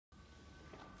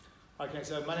Okay,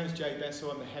 so my name is Jay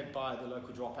Bessell. I'm the head buyer at the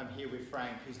local drop. I'm here with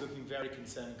Frank, who's looking very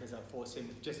concerned because I've forced him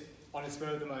just on his spur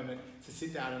of the moment to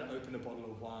sit down and open a bottle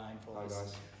of wine for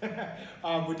us.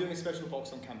 Guys. We're doing a special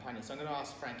box on Campania, so I'm going to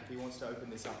ask Frank if he wants to open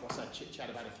this up whilst I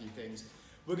chit-chat about a few things.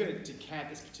 We're going to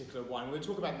decant this particular wine. We're going to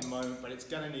talk about it in a moment, but it's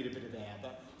going to need a bit of air.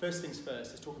 But first things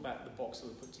first, let's talk about the box that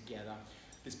we put together.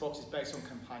 This box is based on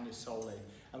Campania solely,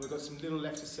 and we've got some little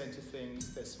left to centre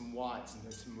things. There's some whites and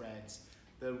there's some reds.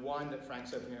 The wine that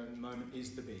Frank's opening at the moment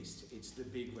is the beast. It's the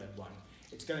big red one.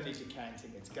 It's going to need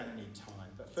decanting, it's going to need time.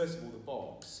 But first of all, the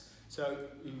box. So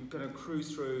you're going to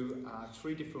cruise through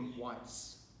 3 different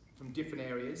whites from different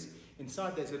areas.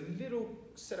 Inside there's a little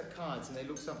set of cards and they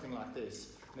look something like this.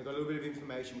 And they've got a little bit of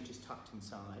information which is tucked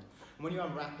inside. And when you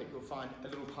unwrap it, you'll find a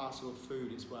little parcel of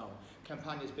food as well.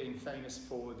 Campania is being famous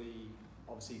for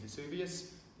obviously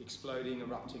Vesuvius, the exploding,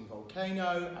 erupting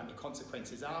volcano and the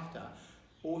consequences after.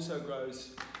 Also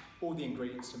grows all the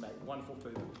ingredients to make wonderful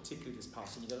food, particularly this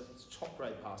pasta. You've got a top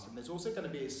grade pasta. And there's also going to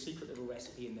be a secret little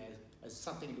recipe in there as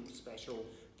something a little special,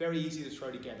 very easy to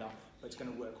throw together, but it's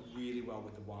going to work really well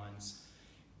with the wines.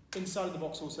 Inside of the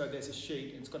box also there's a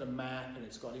sheet, and it's got a map and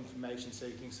it's got information so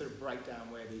you can sort of break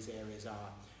down where these areas are.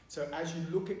 So as you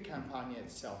look at Campania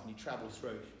itself and you travel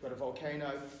through, you've got a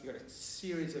volcano, you've got a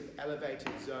series of elevated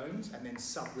zones and then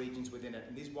sub-regions within it,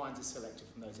 and these wines are selected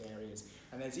from those areas.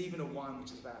 And there's even a wine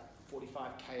which is about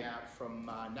 45k out from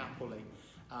Napoli.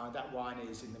 That wine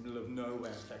is in the middle of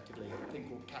nowhere effectively, a thing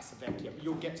called Casavecchia, but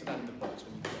you'll get to that in the box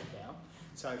when you get down.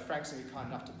 So Frank's going to be kind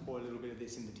enough to pour a little bit of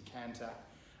this in the decanter,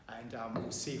 and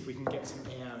we'll see if we can get some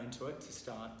air into it to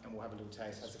start, and we'll have a little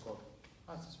taste. How's it called?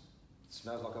 Oh,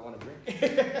 Smells like I want to drink.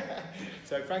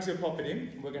 So Frank's going to pop it in,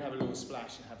 and we're going to have a little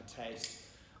splash and have a taste.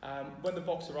 When the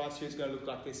box arrives here, it's going to look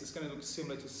like this. It's going to look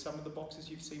similar to some of the boxes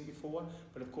you've seen before,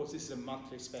 but of course this is a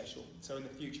monthly special. So in the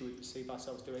future we perceive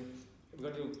ourselves doing, we've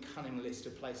got a little cunning list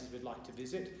of places we'd like to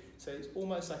visit. So it's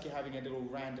almost like you're having a little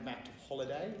random act of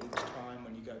holiday each time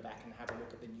when you go back and have a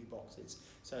look at the new boxes.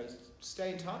 So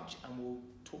stay in touch and we'll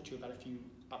talk to you about a few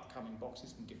upcoming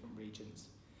boxes from different regions.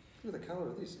 Look at the colour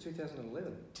of this,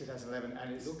 2011. 2011,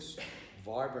 and it looks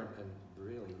vibrant and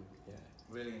really,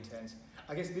 really intense.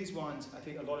 I guess these wines, I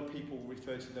think a lot of people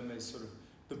refer to them as sort of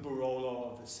the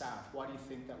Barolo of the South. Why do you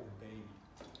think that would be?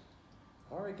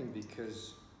 I reckon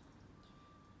because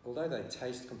although they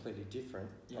taste completely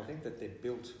different, I think that they're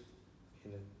built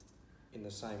in the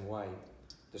same way.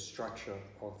 The structure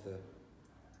of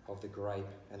the grape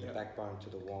and the backbone to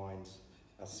the wines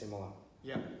are similar.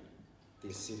 Yeah. The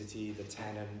acidity, the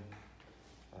tannin,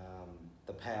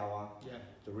 the power,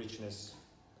 the richness,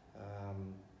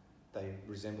 they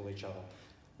resemble each other.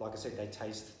 Like I said,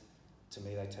 to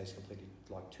me they taste completely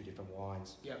like 2 different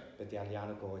wines. Yeah. But the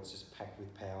Aglianico, it's just packed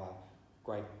with power,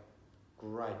 great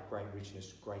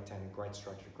richness, great tannin, great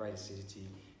structure, great acidity.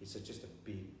 It's just a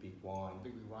big wine.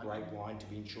 Great wine to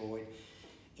be enjoyed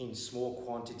in small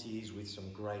quantities with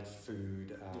some great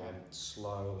food,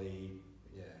 slowly.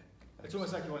 It's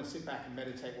almost like you want to sit back and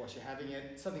meditate whilst you're having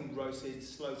it. Something roasted,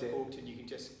 slow cooked, and you can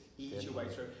just ease your way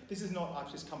through. This is not,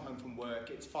 I've just come home from work,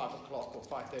 it's 5 o'clock or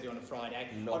 5:30 on a Friday.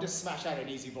 I'll just smash out an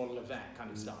easy bottle of that kind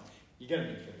of stuff. You're going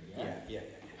to need food,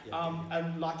 yeah?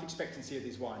 And life expectancy of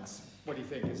these wines, what do you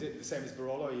think? Is it the same as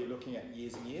Barolo, or are you looking at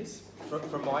years and years?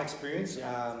 From my experience,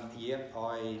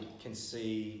 I can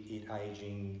see it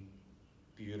aging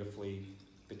beautifully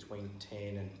between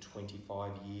 10 and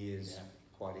 25 years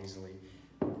quite easily.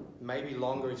 Maybe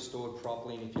longer if stored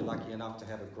properly, and if you're lucky enough to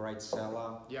have a great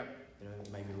cellar,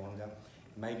 maybe longer.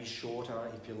 Maybe shorter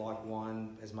if you like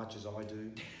wine as much as I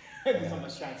do. There's not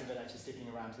much chance of it actually sticking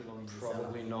around too long in your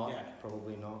cellar.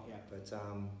 Probably not.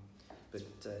 But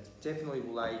definitely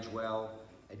will age well.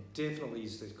 It definitely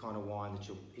is the kind of wine that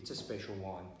it's a special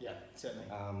wine. Yeah, certainly.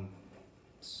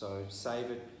 So save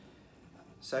it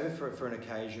for an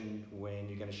occasion when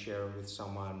you're going to share it with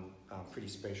someone pretty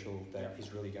special that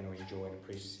is really going to enjoy and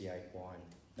appreciate wine.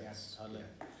 Yes, totally.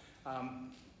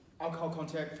 Alcohol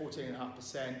content,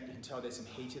 14.5%. You can tell there's some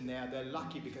heat in there. They're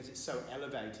lucky because it's so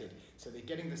elevated. So they're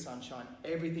getting the sunshine.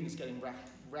 Everything is getting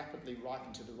rapidly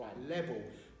ripened to the right level,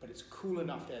 but it's cool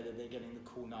enough there that they're getting the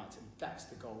cool nights. And that's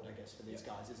the gold, I guess, for these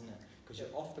guys, isn't it? Because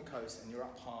you're off the coast and you're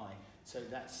up high. So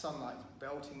that sunlight is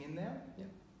belting in there.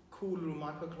 Cool little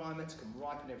microclimates can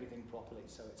ripen everything properly,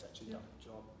 so it's actually done a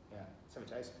job. Let's have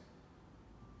a taste.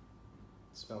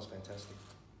 It smells fantastic.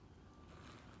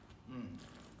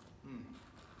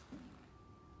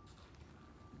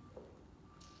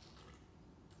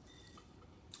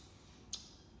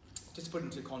 Just to put it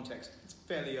into context, it's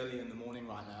fairly early in the morning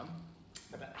right now,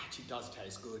 but that actually does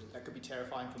taste good. That could be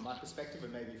terrifying from my perspective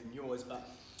and maybe from yours, but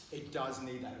It does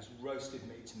need those roasted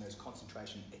meats and those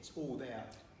concentration. It's all there.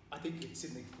 I think it's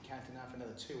in the decanter now for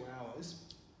another 2 hours.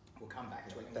 We'll come back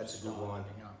to it. And That's a we'll good start wine.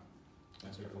 opening up.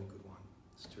 That's a really good one.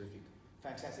 It's terrific.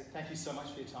 Fantastic. Thank you so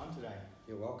much for your time today.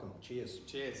 You're welcome. Cheers.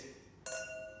 Cheers.